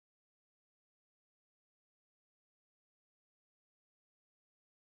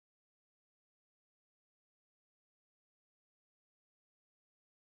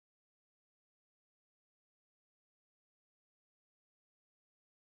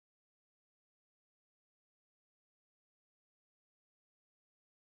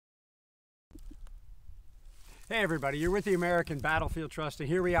Hey everybody, you're with the American Battlefield Trust, and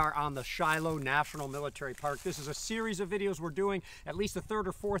here we are on the Shiloh National Military Park. This is a series of videos we're doing, at least the third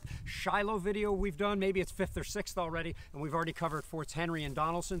or fourth Shiloh video we've done. Maybe it's fifth or sixth already, and we've already covered Forts Henry and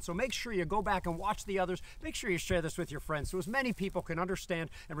Donelson. So make sure you go back and watch the others. Make sure you share this with your friends so as many people can understand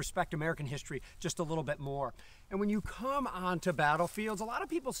and respect American history just a little bit more. And when you come onto battlefields, a lot of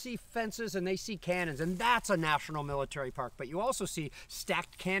people see fences and they see cannons, and that's a national military park. But you also see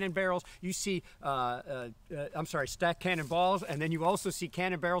stacked cannon barrels. You see stacked cannonballs, and then you also see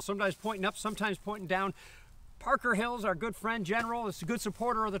cannon barrels, sometimes pointing up, sometimes pointing down. Parker Hill's our good friend, General, is a good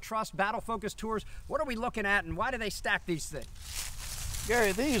supporter of the Trust, Battle Focus Tours. What are we looking at, and why do they stack these things?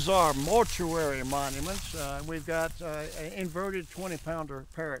 Gary, these are mortuary monuments. We've got inverted 20-pounder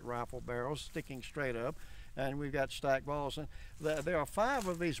Parrott rifle barrels sticking straight up, and we've got stacked balls. And there are 5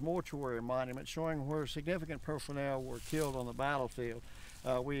 of these mortuary monuments showing where significant personnel were killed on the battlefield.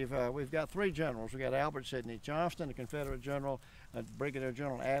 We've got 3 generals. We've got Albert Sidney Johnston, the Confederate general, Brigadier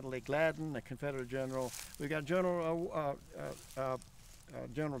General Adlai Gladden, the Confederate general. We've got General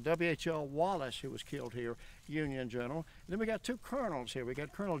W.H.L. Wallace, who was killed here, Union general. And then we got 2 colonels here. We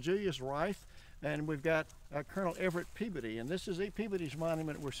got Colonel Julius Reith, and we've got Colonel Everett Peabody, and this is Peabody's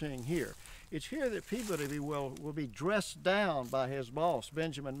monument we're seeing here. It's here that Peabody will be dressed down by his boss,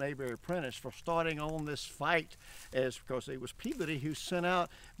 Benjamin Mayberry Prentice, for starting on this fight, because it was Peabody who sent out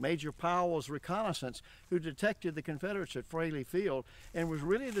Major Powell's reconnaissance, who detected the Confederates at Fraley Field, and was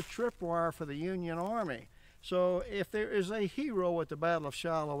really the tripwire for the Union Army. So if there is a hero at the Battle of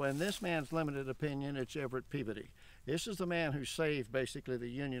Shiloh, in this man's limited opinion, it's Everett Peabody. This is the man who saved basically the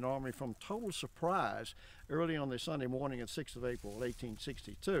Union Army from total surprise early on the Sunday morning of 6th of April,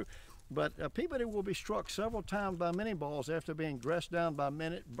 1862. But Peabody will be struck several times by many balls after being dressed down by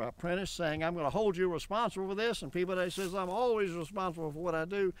Prentice, saying, "I'm going to hold you responsible for this." And Peabody says, "I'm always responsible for what I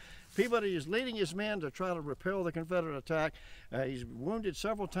do." Peabody is leading his men to try to repel the Confederate attack. He's wounded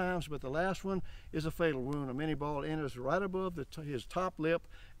several times, but the last one is a fatal wound. A mini ball enters right above his top lip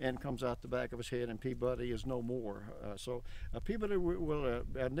and comes out the back of his head, and Peabody is no more. So Peabody will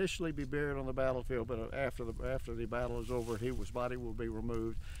initially be buried on the battlefield, but after the battle is over, his body will be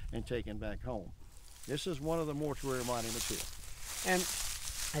removed and taken back home. This is one of the mortuary monuments here. And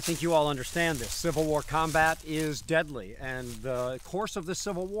I think you all understand this. Civil War combat is deadly, and the course of the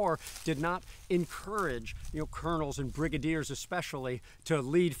Civil War did not encourage, colonels and brigadiers especially, to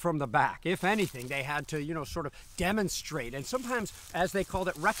lead from the back. If anything, they had to, sort of demonstrate, and sometimes, as they called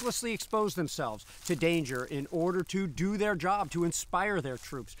it, recklessly expose themselves to danger in order to do their job, to inspire their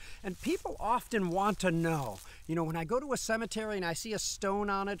troops. And people often want to know, when I go to a cemetery and I see a stone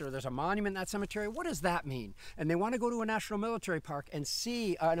on it, or there's a monument in that cemetery, what does that mean? And they want to go to a national military park and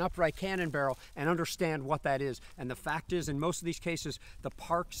see an upright cannon barrel and understand what that is. And the fact is, in most of these cases, the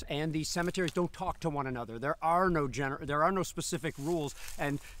parks and these cemeteries don't talk to one another. There are no specific rules,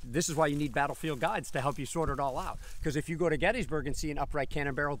 and this is why you need battlefield guides to help you sort it all out. Because if you go to Gettysburg and see an upright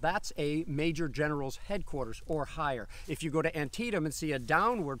cannon barrel, that's a major general's headquarters or higher. If you go to Antietam and see a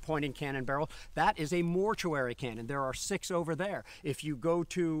downward pointing cannon barrel, that is a mortuary cannon. There are 6 over there. If you go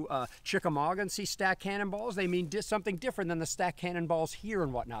to Chickamauga and see stacked cannonballs, they mean something different than the stacked cannonballs here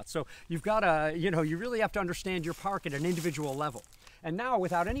and whatnot. So you've got to, you really have to understand your park at an individual level. And now,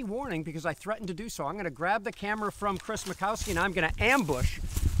 without any warning, because I threatened to do so, I'm going to grab the camera from Chris Mackowski, and I'm going to ambush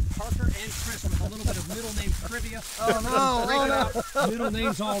Parker and Chris with a little bit of middle name trivia. Oh no! Middle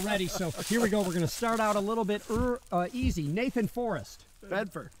names already. So here we go. We're going to start out a little bit easy. Nathan Forrest.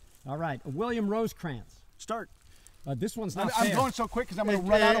 Bedford. All right. William Rosecrans. Start. This one's not fair. I'm going so quick because I'm going to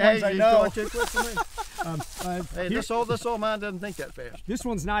run out of ones I know. Hey, this old man doesn't think that fast. This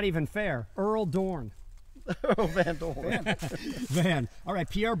one's not even fair. Earl Dorn. Oh, Van Dorn. Van. All right.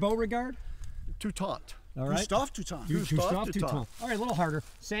 Pierre Beauregard. Toutant. All right. Gustave Toutant. Gustave Toutant. All right, a little harder.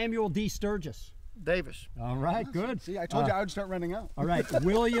 Samuel D. Sturgis. Davis. All right, good. See, I told you I would start running out. All right,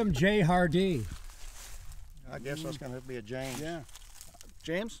 William J. Hardee. I guess that's going to be a James. Yeah.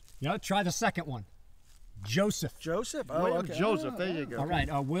 James? Yeah, try the second one. Joseph. Joseph? Oh, okay. Joseph, there you go. All right,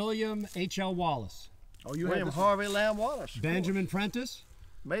 William H.L. Wallace. Oh, you William Harvey Lamb Wallace. Benjamin Prentice.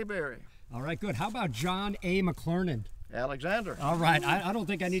 Mayberry. All right, good. How about John A. McClernand? Alexander. All right, I don't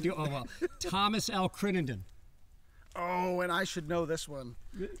think I need to. Oh, well. Thomas L. Crittenden. Oh, and I should know this one.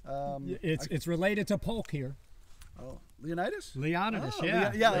 It's related to Polk here. Oh, Leonidas? Leonidas, oh,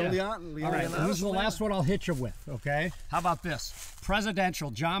 yeah. Leonidas. All right, this is the last one I'll hit you with, okay? How about this? Presidential,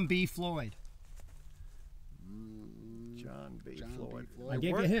 John B. Floyd. John B. Floyd. I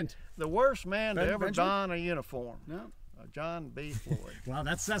gave you a hint. The worst man to ever Benjamin? don a uniform. No. John B. Floyd. Well,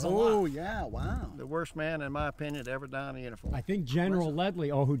 that says a Oh, lot. yeah, wow. The worst man, in my opinion, to ever die in a uniform. I think General Ledlie,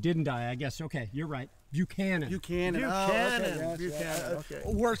 who didn't die, I guess. Okay, you're right. Buchanan. Buchanan. Buchanan. Okay, yes, Buchanan, okay.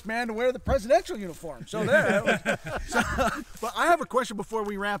 Worst man to wear the presidential uniform. So there. But I have a question before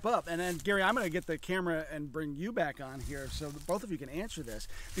we wrap up. And then, Gary, I'm going to get the camera and bring you back on here so that both of you can answer this.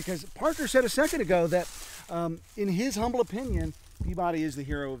 Because Parker said a second ago that, in his humble opinion, Peabody is the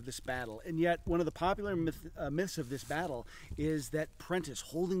hero of this battle. And yet, one of the popular myths of this battle is that Prentiss,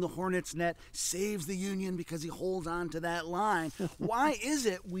 holding the Hornets' net, saves the Union because he holds on to that line. Why is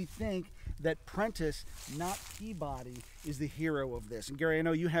it we think that Prentiss, not Peabody, is the hero of this? And Gary, I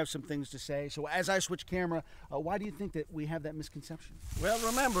know you have some things to say. So as I switch camera, why do you think that we have that misconception? Well,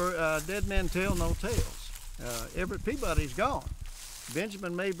 remember, dead men tell no tales. Everett Peabody's gone.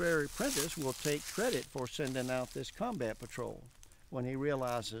 Benjamin Mayberry Prentiss will take credit for sending out this combat patrol when he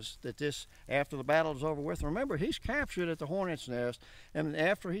realizes that this, after the battle is over with. Remember, he's captured at the Hornet's Nest, and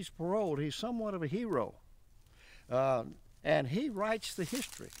after he's paroled, he's somewhat of a hero. And he writes the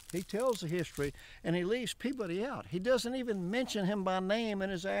history. He tells the history, and he leaves Peabody out. He doesn't even mention him by name in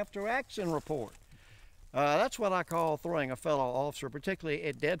his after-action report. That's what I call throwing a fellow officer, particularly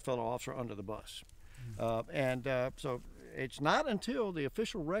a dead fellow officer, under the bus. So it's not until the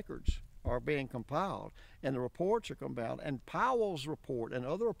official records are being compiled and the reports are compiled and Powell's report and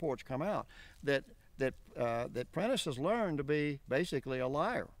other reports come out that Prentiss has learned to be basically a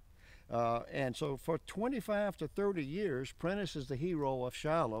liar. And so for 25 to 30 years, Prentiss is the hero of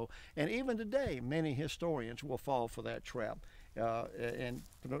Shiloh, and even today, many historians will fall for that trap. And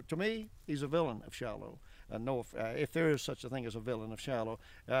to me, he's a villain of Shiloh. If there is such a thing as a villain of Shiloh,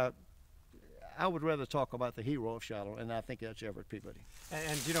 I would rather talk about the hero of Shiloh, and I think that's Everett Peabody.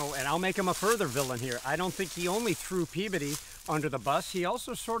 And I'll make him a further villain here. I don't think he only threw Peabody under the bus. He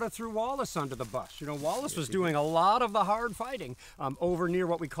also sort of threw Wallace under the bus. Wallace was doing a lot of the hard fighting over near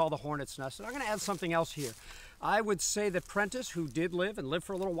what we call the Hornet's Nest. And I'm going to add something else here. I would say that Prentiss, who did live and lived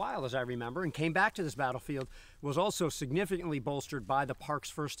for a little while, as I remember, and came back to this battlefield, was also significantly bolstered by the park's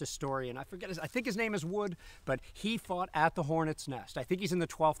first historian. I think his name is Wood, but he fought at the Hornet's Nest. I think he's in the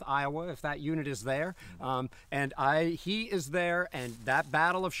 12th Iowa, if that unit is there. He is there, and that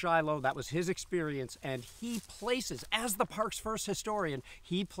Battle of Shiloh, that was his experience, and he places, as the park's first historian,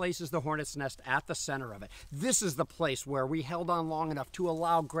 he places the Hornet's Nest at the center of it. This is the place where we held on long enough to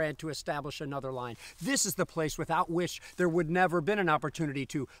allow Grant to establish another line. This is the place without which there would never been an opportunity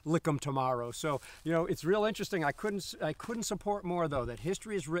to lick 'em tomorrow. So, it's real interesting. I couldn't support more, though, that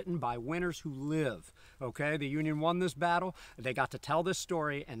history is written by winners who live. Okay, the Union won this battle. They got to tell this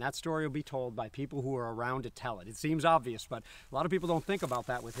story, and that story will be told by people who are around to tell it. It seems obvious, but a lot of people don't think about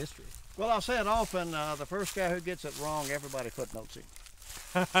that with history. Well, I'll say it often, the first guy who gets it wrong, everybody footnotes him.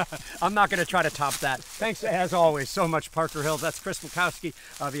 I'm not going to try to top that. Thanks, as always, so much, Parker Hills. That's Chris Mackowski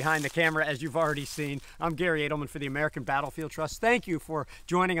behind the camera, as you've already seen. I'm Garry Adelman for the American Battlefield Trust. Thank you for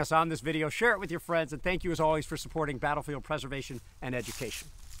joining us on this video. Share it with your friends, and thank you, as always, for supporting battlefield preservation and education.